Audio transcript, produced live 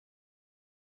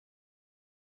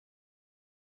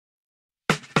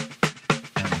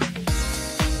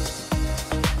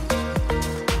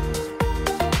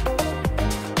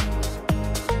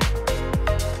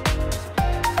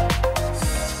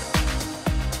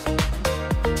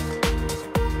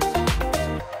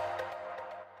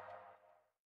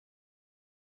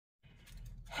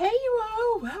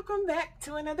Welcome back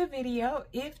to another video.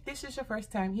 If this is your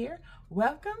first time here,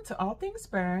 welcome to All Things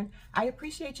Burn. I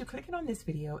appreciate you clicking on this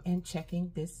video and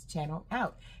checking this channel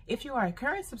out. If you are a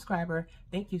current subscriber,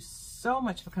 thank you so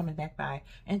much for coming back by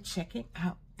and checking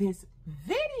out this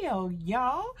video,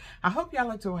 y'all. I hope y'all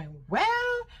are doing well.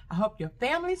 I hope your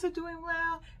families are doing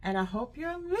well, and I hope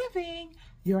you're living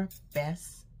your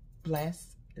best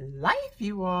blessed life,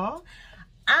 you all.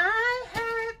 I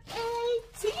have a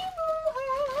Temu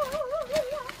haul.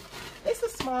 It's a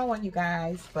small one, you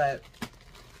guys, but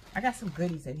I got some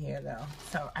goodies in here though.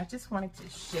 So I just wanted to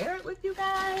share it with you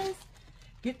guys.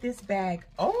 Get this bag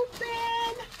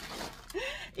open.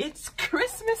 It's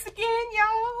Christmas again,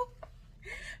 y'all.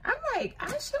 I'm like,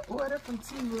 I should order from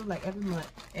Temu like every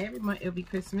month. Every month it'll be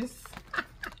Christmas.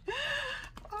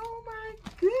 Oh my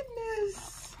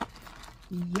goodness.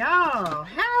 Y'all,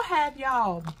 how have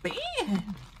y'all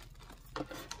been?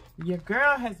 Your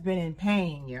girl has been in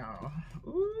pain, y'all.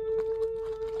 Ooh.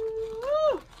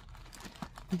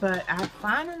 But I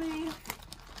finally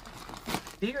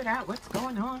figured out what's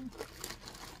going on.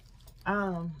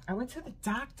 I went to the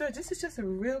doctor. This is just a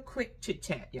real quick chit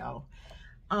chat, y'all.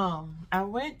 I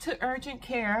went to urgent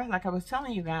care, like I was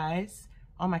telling you guys,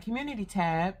 on my community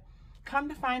tab. Come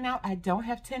to find out, I don't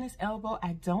have tennis elbow.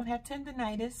 I don't have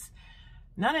tendonitis.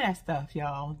 None of that stuff,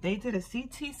 y'all. They did a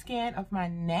CT scan of my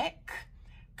neck.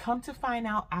 Come to find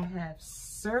out, I have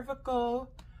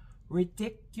cervical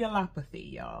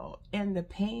radiculopathy, y'all. And the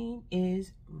pain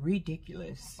is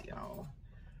ridiculous, y'all.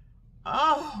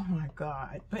 Oh my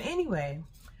God. But anyway,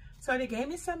 so they gave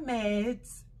me some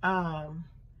meds,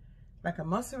 like a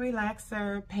muscle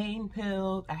relaxer, pain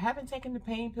pill. I haven't taken the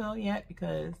pain pill yet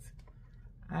because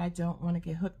I don't want to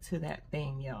get hooked to that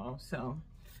thing, y'all. So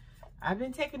I've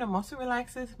been taking the muscle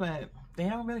relaxers, but they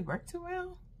don't really work too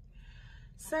well.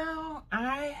 So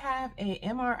I have a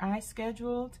MRI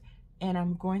scheduled and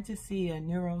I'm going to see a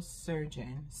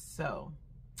neurosurgeon. So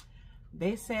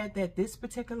they said that this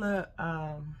particular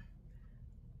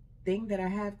thing that I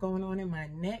have going on in my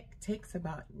neck takes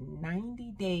about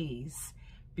 90 days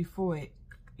before it,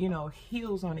 you know,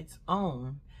 heals on its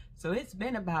own. So it's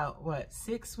been about, what,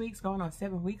 6 weeks, going on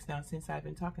 7 weeks now since I've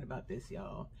been talking about this,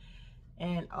 y'all.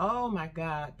 And oh my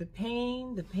God, the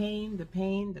pain, the pain, the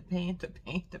pain, the pain, the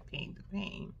pain, the pain, the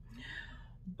pain.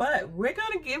 But we're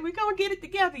gonna get it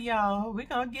together, y'all. We're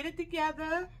gonna get it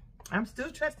together. I'm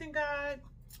still trusting God.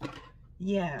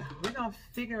 Yeah, we're gonna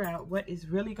figure out what is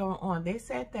really going on. They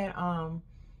said that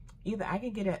either I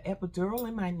can get an epidural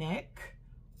in my neck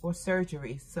or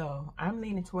surgery. So I'm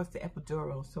leaning towards the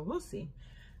epidural. So we'll see.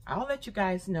 I'll let you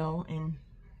guys know in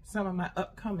some of my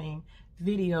upcoming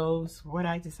videos what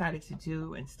I decided to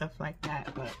do and stuff like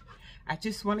that. But I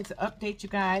just wanted to update you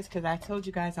guys because I told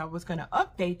you guys I was going to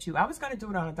update you. I was going to do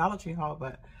it on a Dollar Tree haul,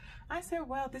 but I said,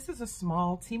 well, this is a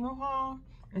small Temu haul,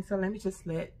 and so let me just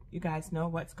let you guys know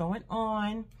what's going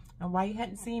on and why you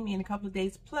hadn't seen me in a couple of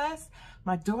days. Plus,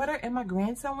 my daughter and my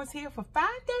grandson was here for 5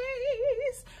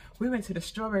 days. We went to the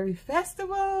Strawberry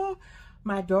Festival.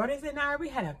 My daughters and I, we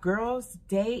had a girls'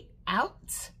 day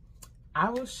out. I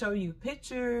will show you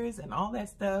pictures and all that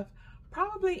stuff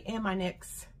probably in my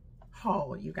next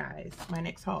haul, you guys, my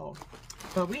next haul.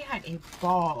 But we had a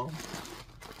ball.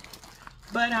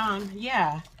 But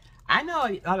yeah, I know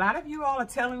a lot of you all are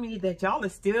telling me that y'all are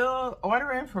still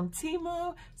ordering from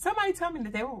Temu. Somebody told me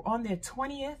that they were on their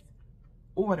 20th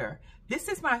order. This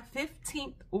is my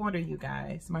 15th order, you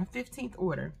guys, my 15th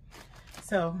order.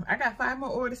 So I got 5 more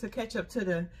orders to catch up to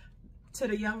the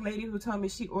young lady who told me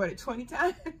she ordered 20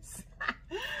 times.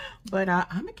 But I'm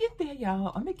gonna get there,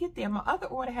 y'all. I'm gonna get there. My other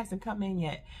order hasn't come in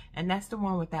yet, and that's the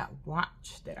one with that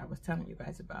watch that I was telling you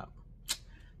guys about.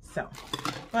 So,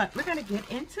 but we're gonna get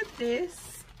into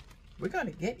this. We're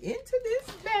gonna get into this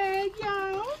bag,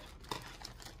 y'all.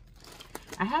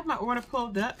 I have my order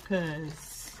pulled up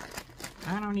because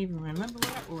I don't even remember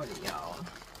what I ordered, y'all.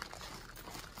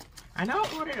 I know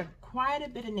I ordered quite a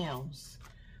bit of nails.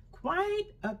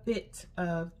 Quite a bit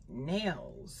of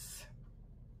nails.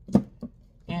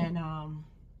 And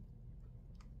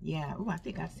yeah, oh, I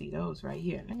think I see those right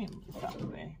here. Let me move this out of the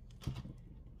way.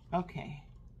 Okay,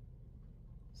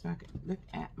 so I can look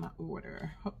at my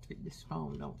order. Hopefully this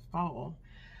phone don't fall.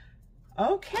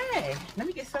 Okay, let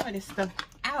me get some of this stuff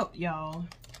out, y'all.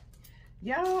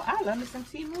 Y'all, I love me some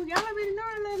Temu. Y'all already know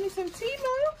I love me some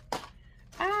Temu.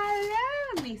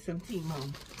 I love me some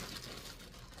Temu.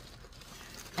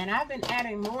 And I've been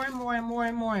adding more and more and more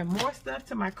and more and more stuff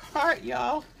to my cart,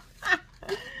 y'all.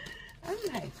 I'm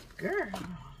like, girl,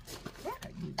 what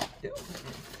are you doing?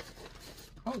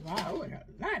 Oh, wow,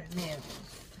 a lot of nails.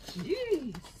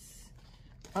 Jeez.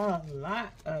 A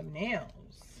lot of nails.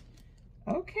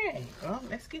 Okay, well,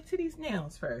 let's get to these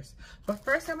nails first. But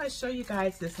first, I'm going to show you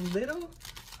guys this little,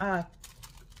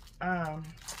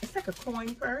 it's like a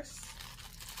coin purse.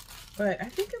 But I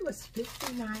think it was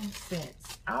 59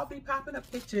 cents. I'll be popping up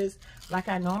pictures like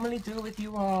I normally do with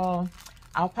you all.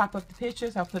 I'll pop up the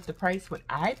pictures. I'll put the price, what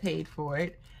I paid for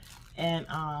it. And,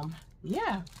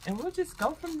 yeah, and we'll just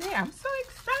go from there. I'm so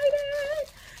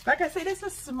excited. Like I said, it's a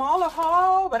smaller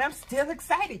haul, but I'm still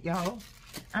excited, y'all.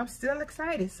 I'm still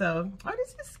excited. So, oh,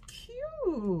 this is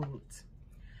cute.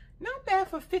 Not bad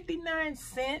for 59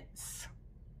 cents.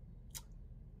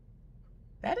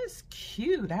 That is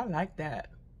cute. I like that.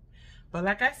 But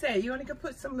like I said, you only can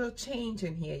put some little change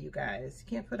in here, you guys. You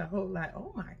can't put a whole lot.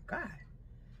 Oh my God.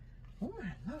 Oh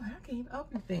my Lord, I can't even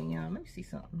open the thing, y'all. Let me see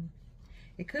something.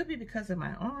 It could be because of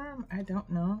my arm. I don't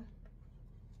know.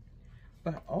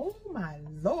 But oh my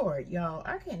Lord, y'all.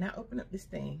 I cannot open up this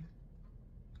thing.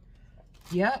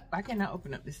 Yep, I cannot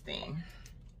open up this thing.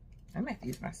 I'm gonna have to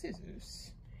use my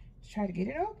scissors to try to get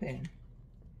it open.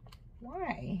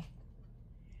 Why?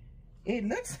 It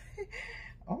looks...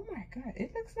 Oh my God,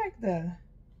 it looks like the,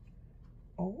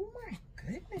 oh my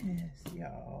goodness,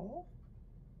 y'all.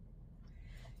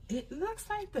 It looks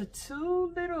like the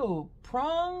two little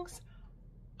prongs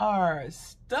are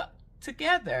stuck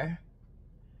together.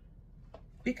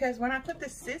 Because when I put the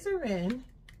scissor in,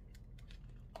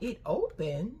 it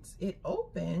opens,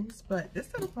 but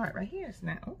this little part right here is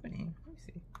not opening. Let me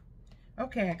see.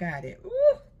 Okay, I got it.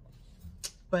 Woo!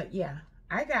 But yeah,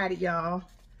 I got it, y'all.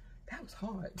 That was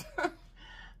hard.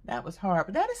 That was hard,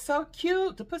 but that is so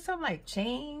cute to put some like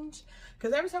change.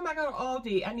 Because every time I go to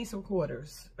Aldi, I need some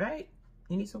quarters, right?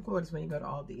 You need some quarters when you go to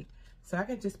Aldi. So I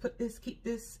can just put this, keep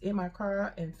this in my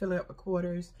car and fill it up with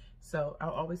quarters. So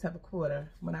I'll always have a quarter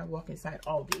when I walk inside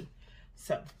Aldi.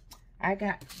 So I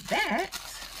got that.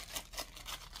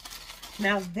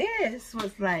 Now this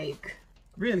was like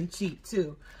really cheap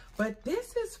too. But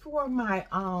this is for my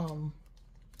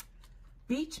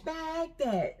beach bag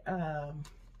that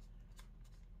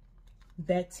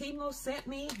Temu sent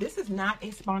me. This is not a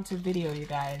sponsored video, you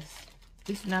guys.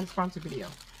 This is not a sponsored video.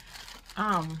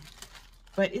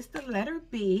 But it's the letter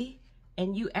B,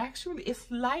 and you actually, it's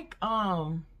like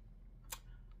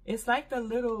the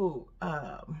little,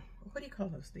 what do you call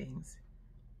those things?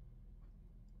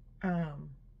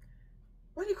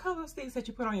 What do you call those things that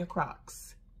you put on your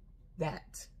Crocs?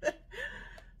 That.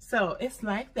 So it's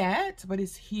like that, but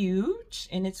it's huge,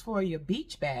 and it's for your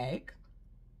beach bag.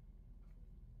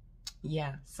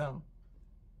 Yeah, so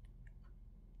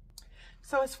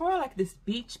it's for like this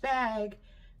beach bag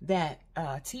that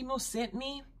Temu sent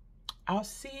me. I'll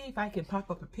see if I can pop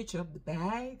up a picture of the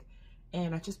bag,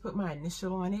 and I just put my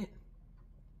initial on it,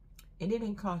 and it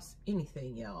didn't cost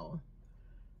anything, y'all.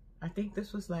 I think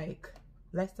this was like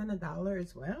less than $1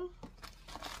 as well.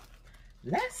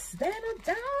 Less than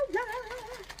 $1.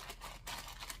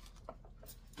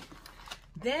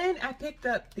 Then I picked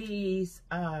up these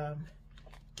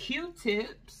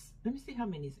Q-tips. Let me see how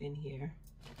many's in here.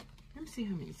 Let me see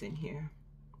how many's in here.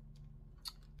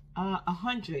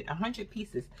 100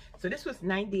 pieces. So this was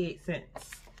 98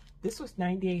 cents. This was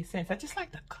 98 cents. I just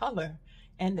like the color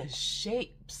and the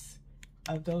shapes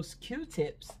of those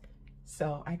Q-tips.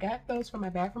 So I got those for my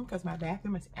bathroom because my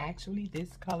bathroom is actually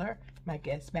this color, my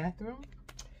guest bathroom.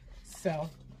 So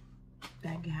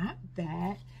I got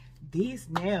that. These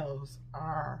nails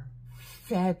are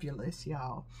fabulous,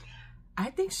 y'all. I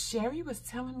think Sherry was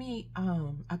telling me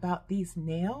about these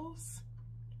nails.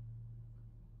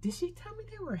 Did she tell me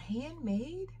they were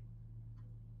handmade?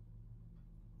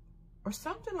 Or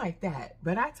something like that.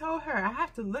 But I told her I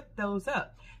have to look those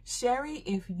up. Sherry,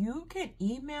 if you can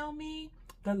email me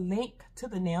the link to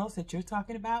the nails that you're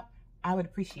talking about, I would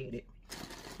appreciate it.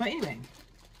 But anyway,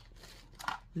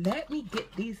 let me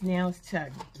get these nails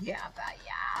together,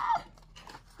 y'all.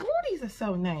 Ooh, these are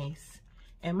so nice.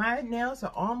 And my nails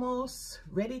are almost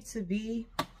ready to be,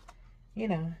 you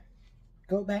know,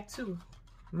 go back to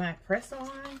my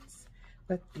press-ons.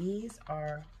 But these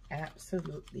are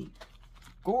absolutely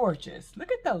gorgeous.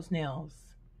 Look at those nails.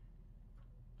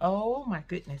 Oh my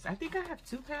goodness. I think I have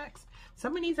 2 packs.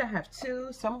 Some of these I have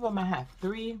 2. Some of them I have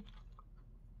 3.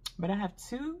 But I have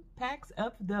 2 packs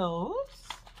of those.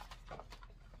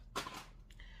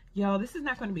 Y'all, this is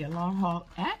not going to be a long haul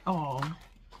at all.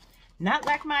 Not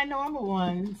like my normal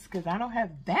ones, because I don't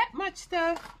have that much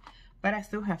stuff, but I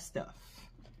still have stuff.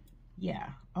 Yeah.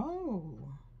 Oh,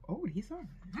 these are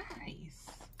nice.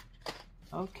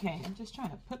 Okay, I'm just trying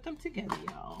to put them together,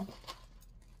 y'all.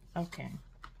 Okay.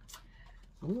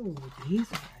 Ooh,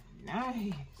 these are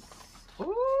nice.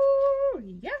 Ooh,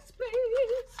 yes,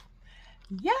 please.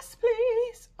 Yes,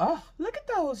 please. Oh, look at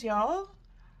those, y'all.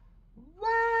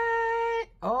 What?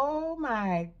 Oh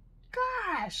my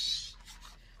gosh.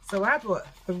 So I bought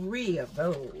 3 of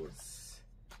those.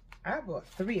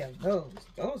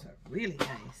 Those are really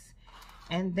nice.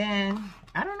 And then,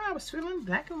 I don't know, I was feeling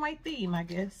black and white theme, I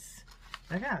guess.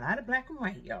 I got a lot of black and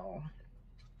white, y'all.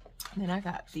 And then I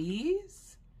got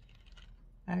these.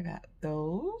 I got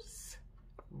those.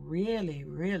 Really,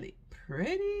 really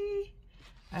pretty.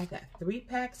 I got 3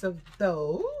 packs of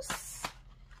those.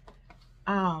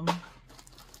 Let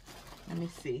me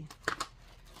see.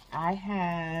 I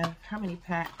have how many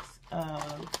packs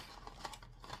of,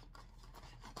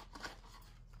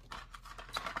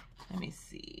 let me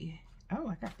see. Oh,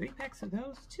 I got 3 packs of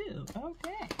those too.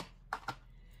 Okay.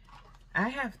 I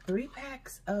have 3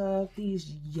 packs of these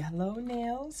yellow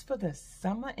nails for the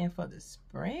summer and for the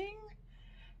spring.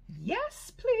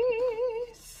 Yes,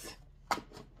 please.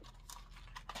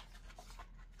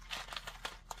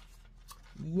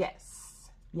 Yes.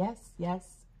 Yes, yes,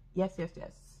 yes, yes,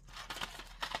 yes.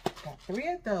 Got 3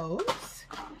 of those.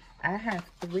 I have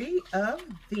 3 of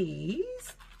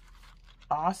these.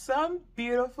 Awesome,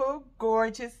 beautiful,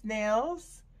 gorgeous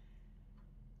nails.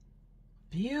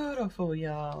 Beautiful,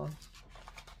 y'all.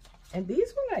 And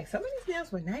these were like, some of these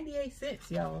nails were 98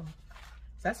 cents, y'all.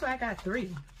 So that's why I got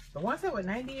 3. The ones that were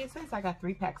 98 cents, I got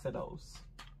 3 packs of those.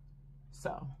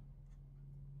 So,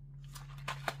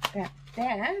 got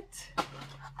that.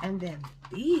 And then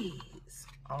these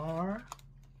are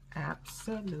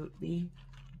absolutely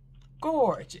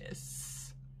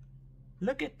gorgeous.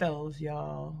 Look at those,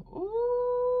 y'all.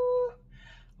 Ooh.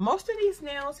 Most of these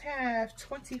nails have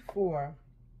 24.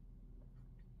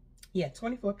 Yeah,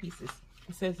 24 pieces.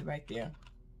 It says it right there.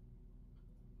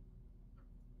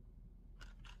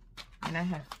 And I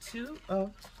have 2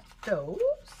 of those.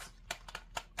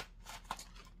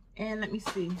 And let me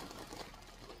see.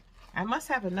 I must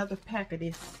have another pack of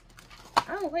this.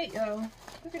 Oh, wait, y'all.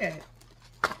 Look at that.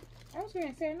 I was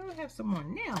going to say, I know I have some more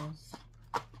nails.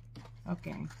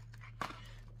 Okay.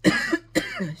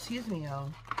 Excuse me, y'all.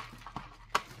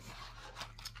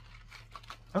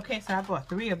 Okay, so I bought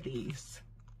 3 of these.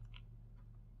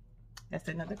 That's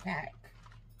another pack.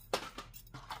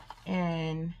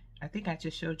 And I think I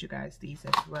just showed you guys these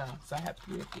as well. So I have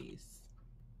 3 of these.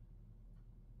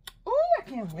 Oh, I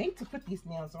can't wait to put these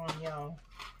nails on, y'all.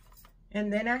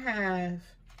 And then I have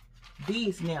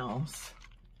these nails.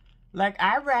 Like,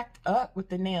 I racked up with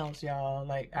the nails, y'all.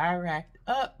 Like, I racked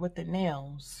up with the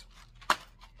nails.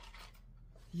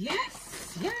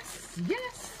 Yes, yes,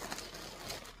 yes.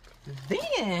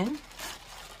 Then,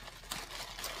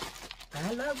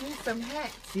 I love me some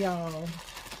hats, y'all.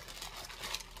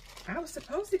 I was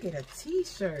supposed to get a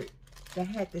t-shirt that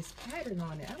had this pattern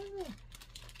on it. I don't know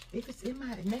if it's in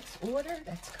my next order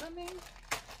that's coming.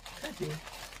 Could be.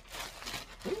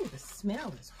 Ooh, the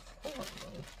smell is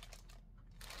horrible.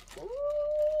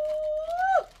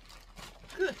 Ooh,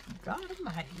 good God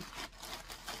Almighty.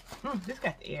 This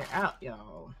got the air out,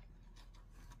 y'all.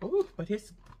 Ooh, but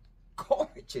it's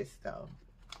gorgeous, though.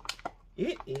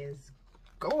 It is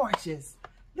gorgeous.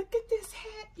 Look at this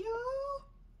hat, y'all.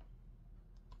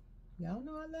 Y'all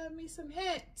know I love me some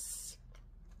hats.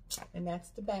 And that's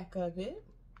the back of it.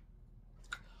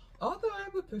 Although I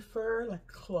would prefer like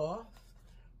cloth,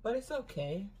 but it's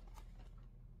okay.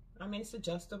 I mean, it's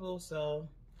adjustable, so,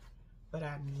 but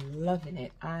I'm loving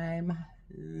it. I'm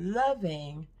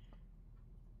loving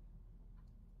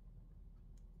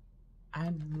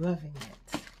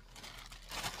it.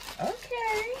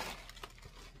 Okay.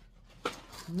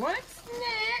 What's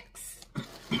next?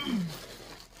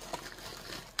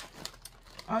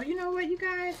 Oh, you know what, you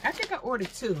guys? I think I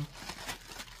ordered 2.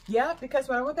 Yeah, because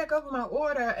when I went back over my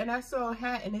order and I saw a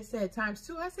hat and it said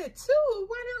 ×2, I said 2.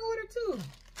 Why did I order 2?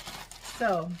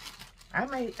 So I'm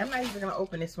not even gonna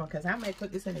open this one because I might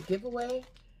put this in a giveaway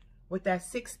with that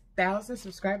 6,000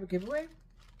 subscriber giveaway.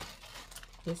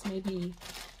 This may be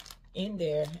in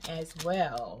there as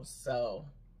well. So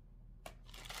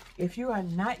if you are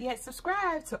not yet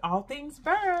subscribed to All Things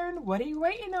Burn, what are you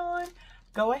waiting on?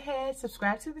 Go ahead,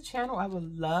 subscribe to the channel. I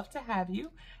would love to have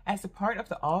you as a part of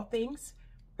the All Things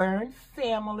Burn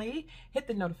family. Hit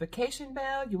the notification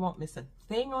bell. You won't miss a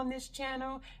thing on this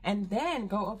channel. And then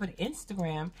go over to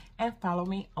Instagram and follow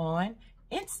me on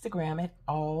Instagram at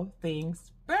All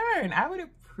Things Burn. I would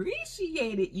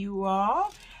appreciate it, you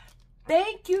all.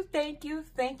 Thank you, thank you,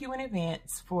 thank you in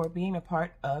advance for being a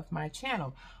part of my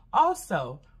channel.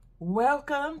 Also,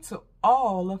 welcome to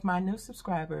all of my new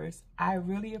subscribers. I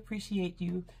really appreciate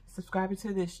you subscribing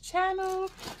to this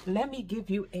channel. Let me give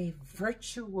you a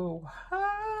virtual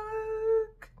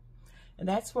hug. And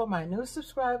that's for my new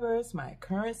subscribers, my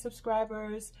current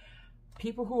subscribers,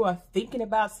 people who are thinking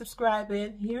about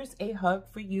subscribing, here's a hug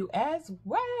for you as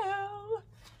well.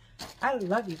 I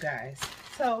love you guys.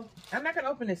 So I'm not gonna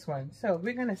open this one, so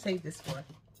we're gonna save this for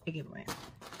a giveaway.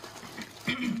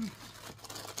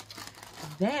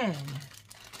 Then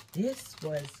this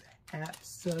was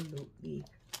absolutely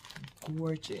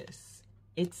gorgeous.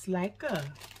 It's like a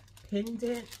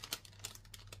pendant,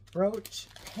 brooch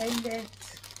pendant.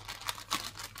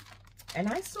 And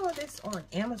I saw this on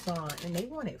Amazon and they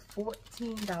wanted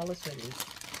 $14 for this.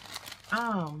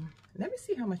 Let me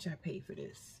see how much I paid for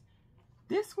this.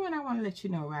 This one, I want to let you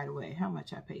know right away how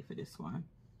much I paid for this one.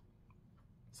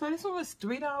 So this one was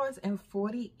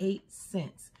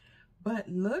 $3.48. But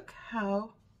look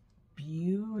how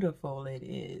beautiful it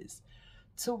is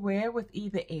to wear with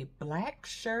either a black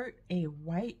shirt, a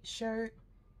white shirt.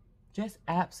 Just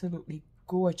absolutely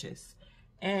gorgeous.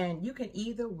 And you can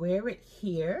either wear it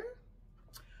here.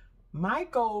 My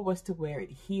goal was to wear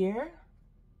it here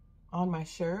on my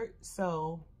shirt.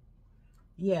 So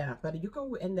yeah, but you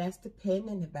can, and that's the pin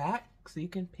in the back, so you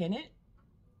can pin it.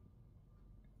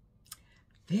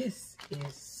 This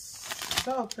is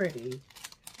so pretty.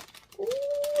 Ooh,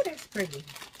 that's pretty.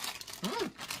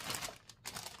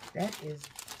 That is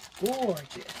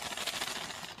gorgeous.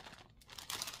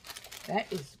 That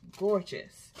is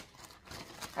gorgeous.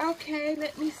 Okay,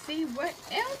 let me see, what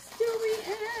else do we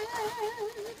have?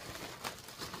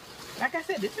 Like I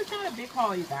said, this is not a big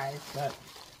haul, you guys, but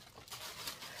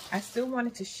I still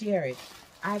wanted to share it.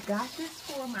 I got this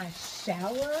for my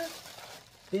shower,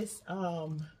 this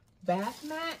bath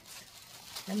mat.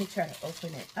 Let me try to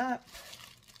open it up.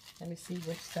 Let me see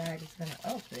which side is going to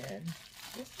open.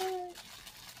 This side.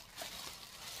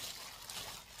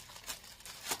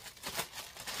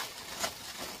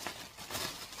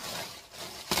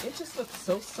 It just looks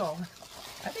so soft.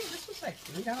 I think this was like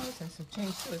 $3 and some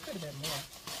change too. It could have been more.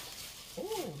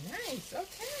 Oh, nice.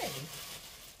 Okay.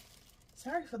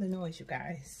 Sorry for the noise, you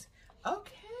guys.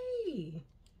 Okay.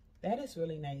 That is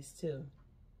really nice too.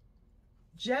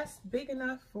 Just big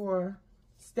enough for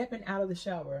stepping out of the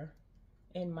shower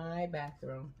in my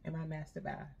bathroom, in my master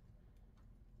bath.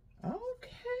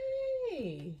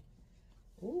 Okay.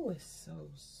 Oh, it's so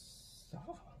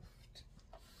soft.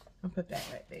 I'll put that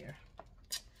right there.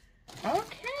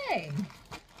 Okay.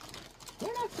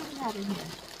 What else do we have in here?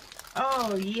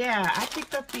 Oh yeah, I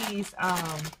picked up these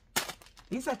are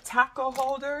taco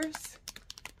holders,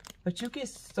 but you get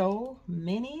so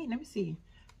many. Let me see.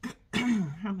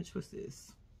 How much was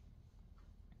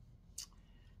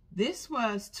this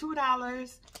was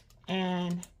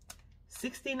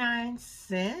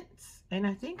 $2.69, and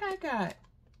I think I got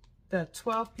the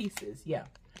 12 pieces. Yeah,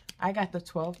 I got the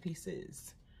 12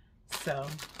 pieces. So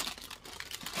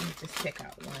let me just check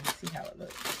out one, see how it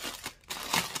looks.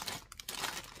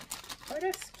 Oh,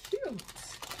 that's cute.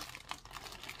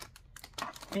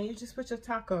 And you just put your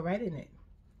taco right in it.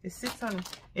 It sits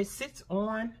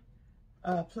on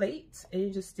a plate, and you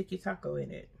just stick your taco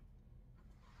in it.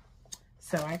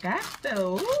 So I got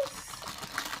those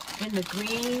in the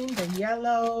green, the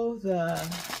yellow, is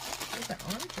it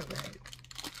orange or red?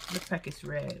 Looks like it's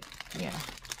red. Yeah.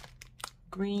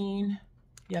 Green,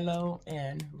 yellow,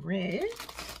 and red.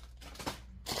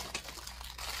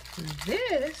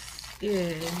 This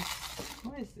is,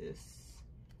 what is this?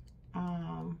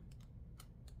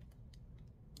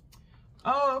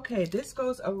 Oh, okay, this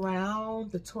goes around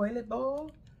the toilet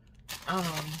bowl.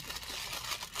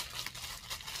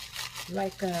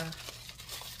 Like let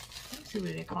me see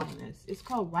what they're calling this. It's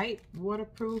called white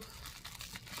waterproof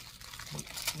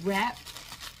wrap,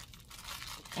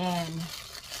 and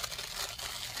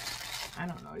I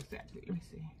don't know exactly. Let me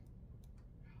see.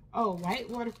 Oh, white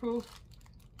waterproof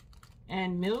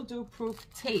and mildew proof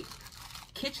tape,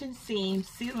 kitchen seam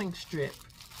sealing strip.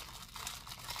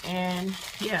 And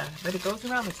yeah, but it goes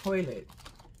around the toilet.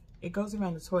 It goes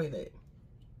around the toilet,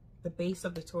 the base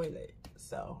of the toilet.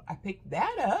 So I picked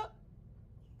that up.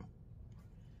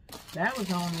 That was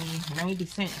only 90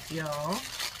 cents, y'all.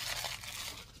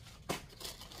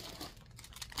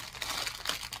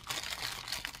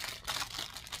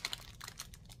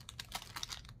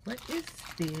 What is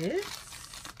this?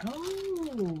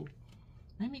 Oh,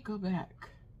 let me go back.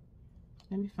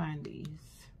 Let me find these.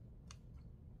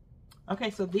 Okay,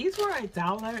 so these were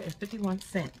 $1.51.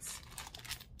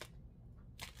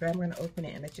 So I'm going to open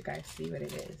it and let you guys see what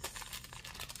it is.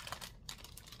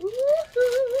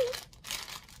 Woohoo!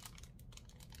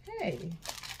 Hey.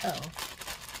 Oh.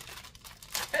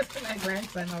 That's what my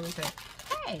grandson always said.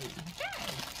 Hey,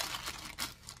 hey.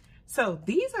 So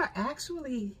these are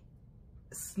actually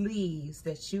sleeves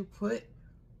that you put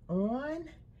on,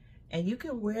 and you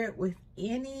can wear it with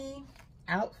any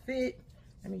outfit.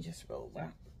 Let me just roll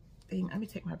that thing. Let me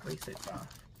take my bracelets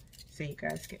off so you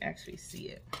guys can actually see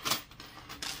it.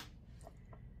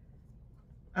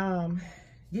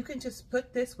 You can just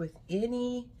put this with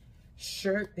any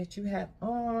shirt that you have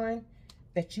on,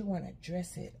 that you want to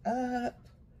dress it up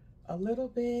a little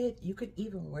bit. You could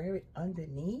even wear it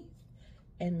underneath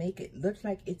and make it look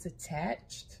like it's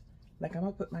attached. Like I'm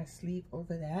gonna put my sleeve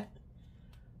over that.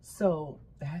 So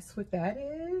that's what that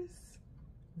is.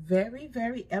 Very,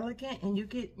 very elegant. And you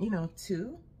get, you know,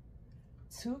 two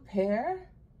pair.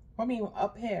 I mean, a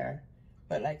pair,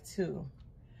 but like two.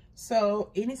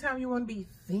 So anytime you want to be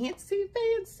fancy,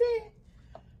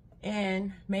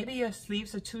 and maybe your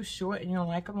sleeves are too short and you don't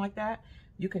like them like that,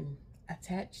 you can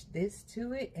attach this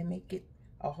to it and make it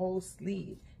a whole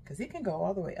sleeve, because it can go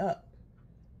all the way up.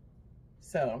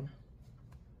 So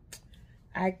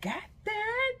I got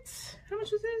that. How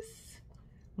much was this?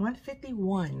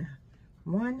 $151.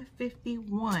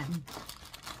 $151.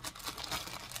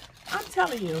 I'm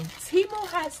telling you, Temu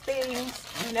has things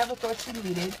you never thought you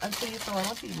needed until you saw it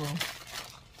on Temu.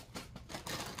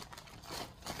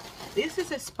 This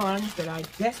is a sponge that I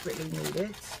desperately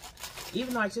needed,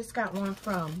 even though I just got one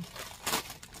from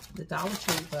the Dollar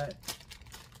Tree, but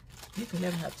you can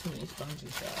never have too many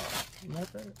sponges, y'all.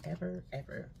 Never, ever,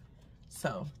 ever.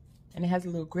 So, and it has a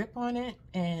little grip on it,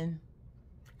 and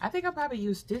I think I'll probably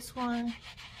use this one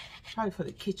probably for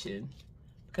the kitchen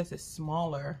because it's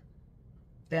smaller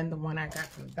than the one I got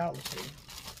from the Dollar Tree.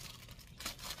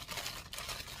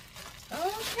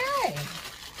 Okay.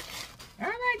 All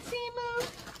right, Temu.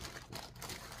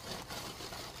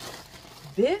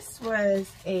 This was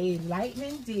a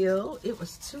lightning deal. It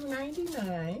was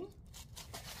 $2.99.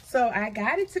 So I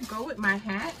got it to go with my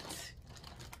hat.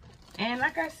 And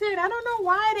like I said, I don't know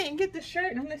why I didn't get the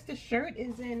shirt unless the shirt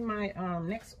is in my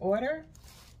next order.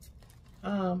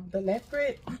 The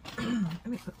leopard. Let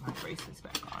me put my bracelets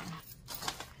back on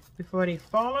before they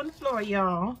fall on the floor,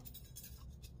 y'all.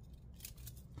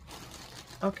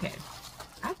 Okay,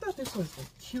 I thought this was the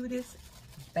cutest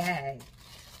bag.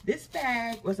 This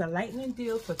bag was a lightning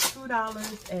deal for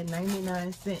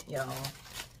 $2.99, y'all.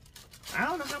 I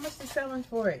don't know how much they're selling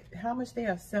for it, how much they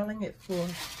are selling it for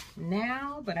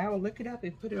now, but I will look it up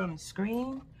and put it on the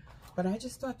screen. But I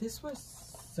just thought this was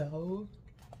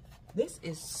this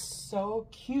is so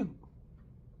cute.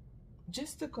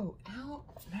 Just to go out,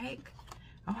 like,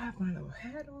 I'll have my little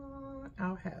hat on,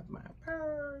 I'll have my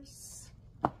purse.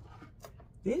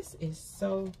 This is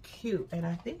so cute, and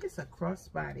I think it's a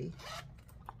crossbody.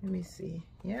 Let me see.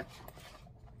 Yep.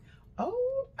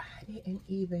 Oh, I didn't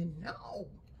even know.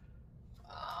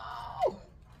 Oh,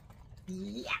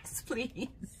 yes, please.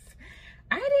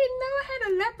 I didn't know I had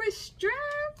a leopard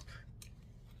strap.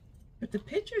 But the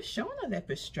picture is showing a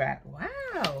leopard strap.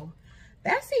 Wow.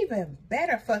 That's even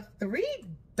better for $3.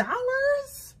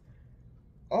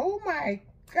 Oh my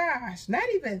gosh. Not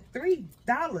even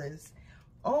 $3.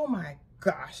 Oh my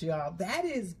gosh, y'all. That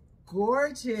is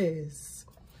gorgeous.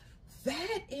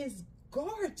 That is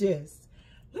gorgeous.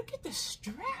 Look at the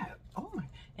strap. Oh my.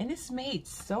 And it's made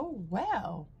so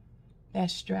well. That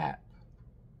strap.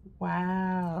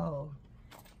 Wow.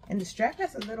 And the strap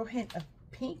has a little hint of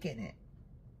pink in it.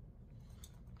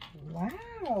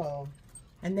 Wow.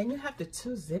 And then you have the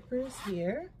two zippers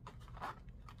here.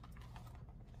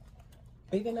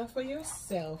 Big enough for your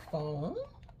cell phone.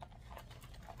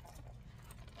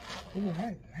 Ooh,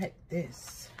 I like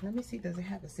this. Let me see, does it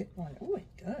have a zipper on it? Oh, it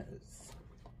does.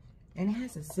 And it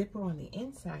has a zipper on the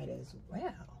inside as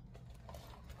well.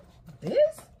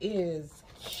 This is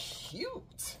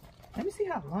cute. Let me see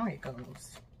how long it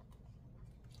goes.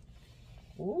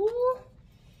 Ooh.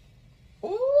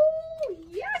 Ooh,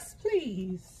 yes,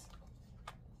 please.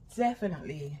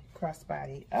 Definitely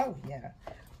crossbody. Oh, yeah.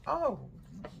 Oh,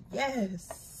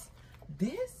 yes.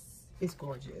 This is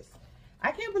gorgeous.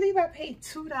 I can't believe I paid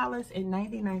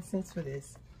 $2.99 for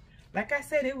this. Like I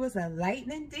said, it was a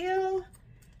lightning deal.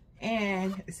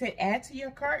 And it said add to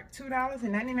your cart,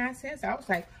 $2.99. I was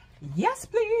like, yes,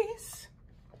 please.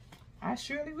 I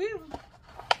surely will.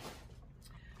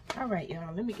 All right,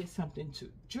 y'all. Let me get something to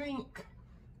drink.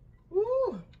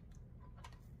 Ooh.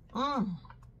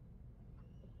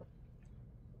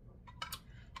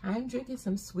 I'm drinking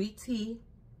some sweet tea,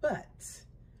 but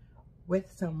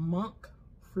with some monk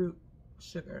fruit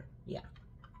sugar. Yeah.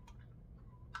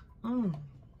 Okay,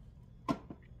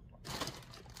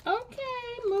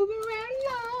 moving right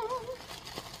along.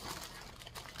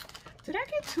 Did I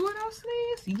get 2 of those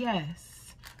sleeves?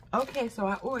 Yes. Okay, so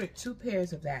I ordered 2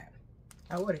 pairs of that.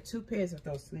 I ordered 2 pairs of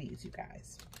those sleeves, you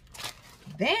guys.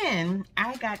 Then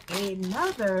I got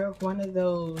another one of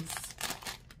those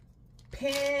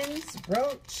pins,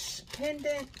 brooch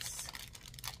pendants.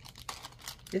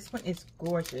 This one is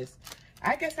gorgeous.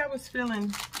 I guess I was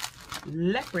feeling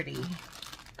leopardy,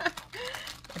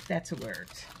 if that's a word,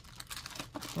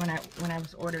 when I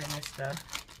was ordering this stuff.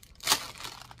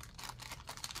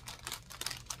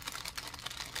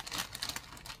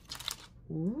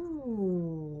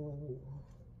 Ooh.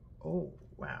 Oh,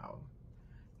 wow.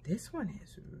 This one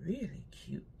is really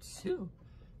cute too.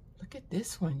 Look at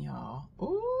this one, y'all.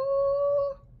 Ooh.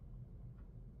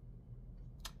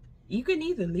 You can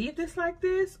either leave this like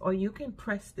this, or you can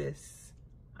press this,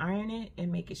 iron it,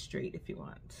 and make it straight if you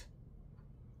want.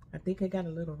 I think I got a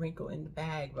little wrinkle in the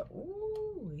bag, but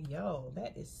ooh, yo,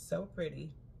 that is so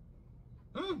pretty.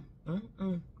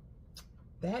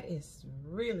 That is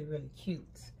really, really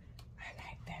cute. I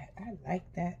like that. I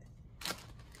like that.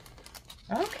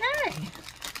 Okay.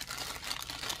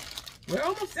 We're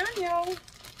almost done, y'all.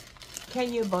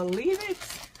 Can you believe it?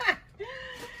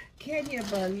 Can you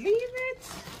believe it?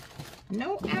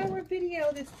 No hour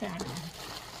video this time.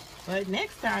 But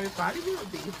next time it probably will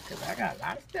be, because I got a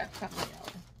lot of stuff coming, y'all.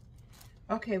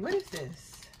 Okay, what is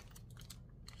this?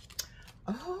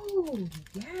 Oh,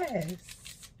 yes.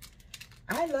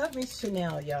 I love Miss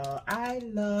Chanel, y'all. I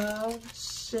love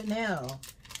Chanel.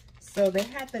 So they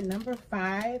had the number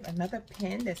 5, another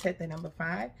pen that said the number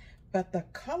 5, but the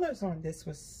colors on this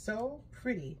was so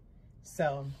pretty.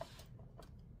 So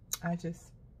I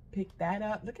just picked that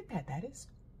up. Look at that. That is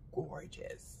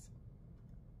gorgeous.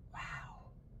 Wow.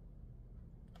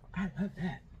 I love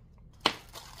that.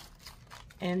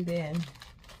 And then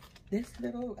this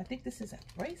little, I think this is a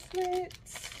bracelet.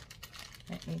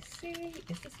 Let me see.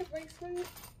 Is this a bracelet?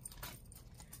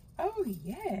 Oh,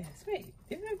 yes. Wait,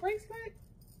 is it a bracelet?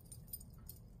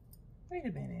 Wait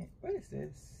a minute. What is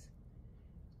this?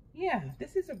 Yeah,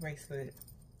 this is a bracelet.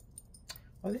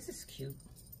 Oh, this is cute.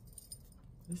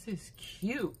 This is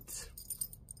cute.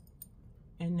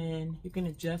 And then you can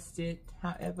adjust it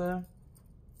however,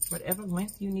 whatever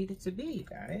length you need it to be, you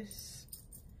guys.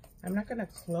 I'm not gonna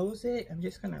close it. I'm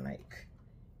just gonna like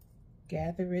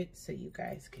gather it so you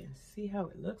guys can see how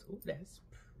it looks. Oh, that's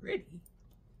pretty.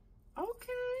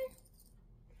 Okay.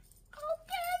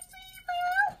 Okay,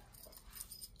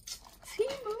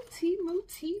 Temu. Temu,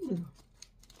 Temu.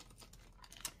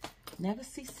 Never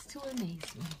ceases to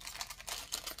amaze me.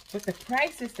 But the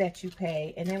prices that you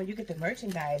pay, and then when you get the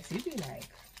merchandise, you be like,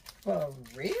 for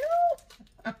real?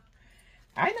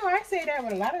 I know I say that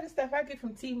with a lot of the stuff I get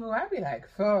from Temu. I be like,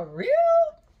 for real?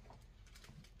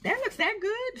 That looks that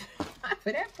good?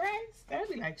 For that price? I'd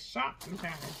be like shocked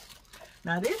sometimes.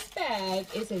 Now this bag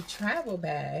is a travel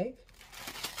bag.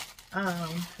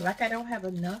 Like I don't have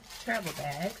enough travel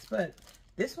bags, but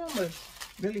this one was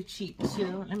really cheap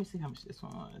too. Let me see how much this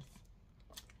one was.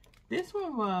 This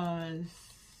one was,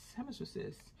 how much was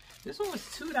this? This one was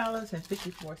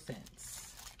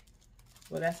 $2.54.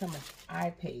 Well, that's how much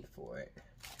I paid for it.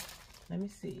 Let me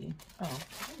see. Oh,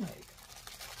 I'm like,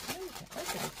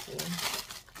 okay.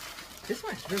 This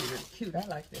one's really, really cute. I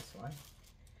like this one.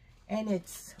 And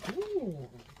it's, ooh,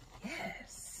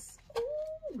 yes.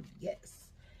 Ooh, yes.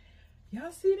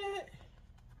 Y'all see that?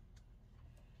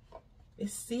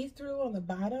 It's see-through on the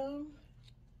bottom.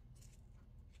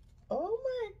 Oh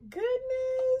my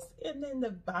goodness. And then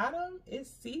the bottom is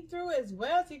see-through as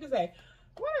well. So you can say,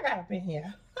 what I got up in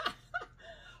here?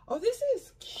 Oh, this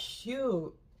is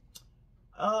cute.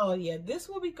 Oh yeah, this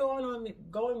will be going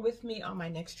with me on my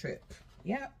next trip.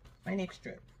 Yep, my next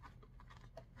trip.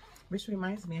 Which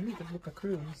reminds me, I need to book a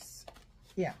cruise.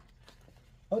 Yeah.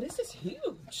 Oh, this is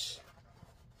huge.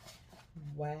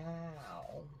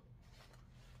 Wow.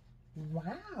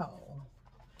 Wow.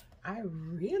 I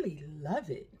really love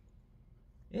it.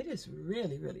 It is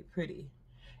really, really pretty.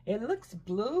 It looks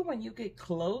blue when you get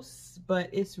close, but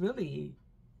it's really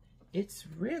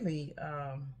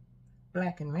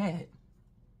black and red.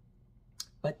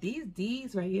 But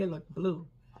these right here look blue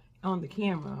on the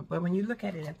camera, but when you look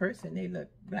at it in person, they look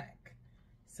black.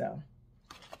 So,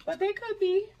 but they could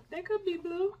be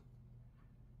blue,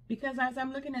 because as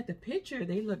I'm looking at the picture,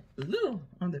 they look blue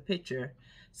on the picture.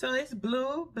 So it's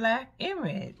blue, black, and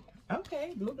red.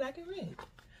 Okay, blue, black, and red.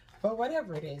 But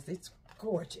whatever it is, it's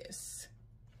gorgeous.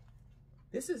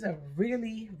 This is a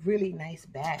really, really nice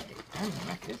bag. I mean,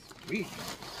 like this, really.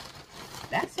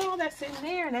 That's all that's in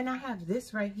there. And then I have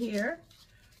this right here,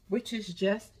 which is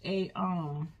just a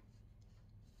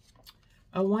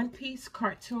one-piece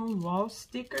cartoon wall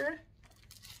sticker.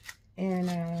 And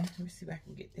let me see if I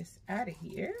can get this out of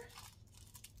here.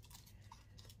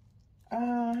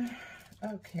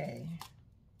 Okay.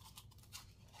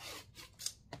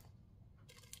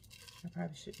 I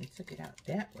probably shouldn't have took it out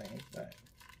that way, but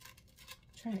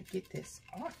I'm trying to get this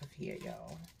off of here,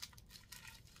 y'all.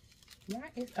 Why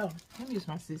is, oh, let me use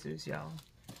my scissors, y'all.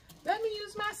 Let me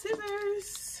use my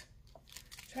scissors.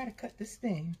 Try to cut this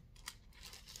thing.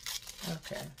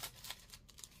 Okay.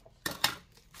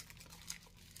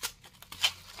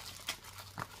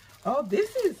 Oh,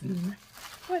 this is,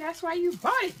 well, that's why you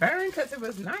bought it, Burn, because it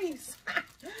was nice.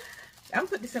 I'm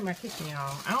putting this in my kitchen,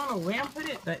 y'all. I don't know where I'm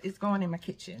putting it, but it's going in my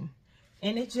kitchen.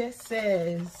 And it just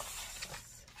says,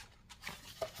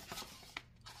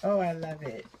 oh, I love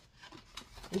it.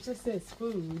 It just says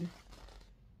food.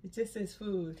 It just says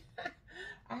food.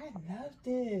 I love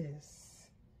this.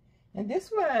 And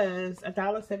this was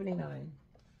 $1.79.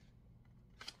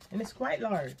 And it's quite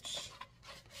large.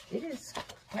 It is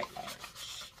quite large.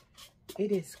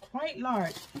 It is quite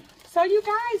large. So you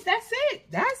guys, that's it.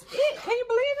 That's it. Can you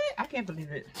believe it? I can't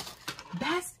believe it.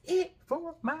 That's it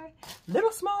for my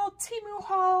little small Temu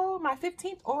haul. My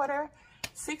 15th order.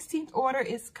 16th order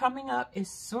is coming up as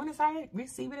soon as I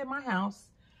receive it in my house.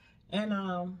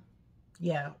 And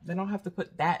yeah, then I'll have to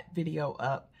put that video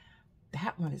up.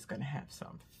 That one is gonna have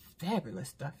some fabulous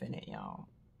stuff in it, y'all.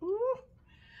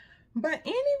 But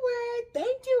anyway,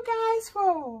 thank you guys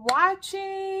for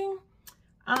watching.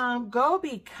 Go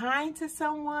be kind to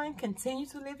someone. Continue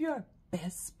to live your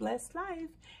best blessed life.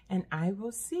 And I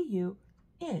will see you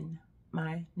in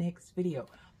my next video.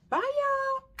 Bye, y'all.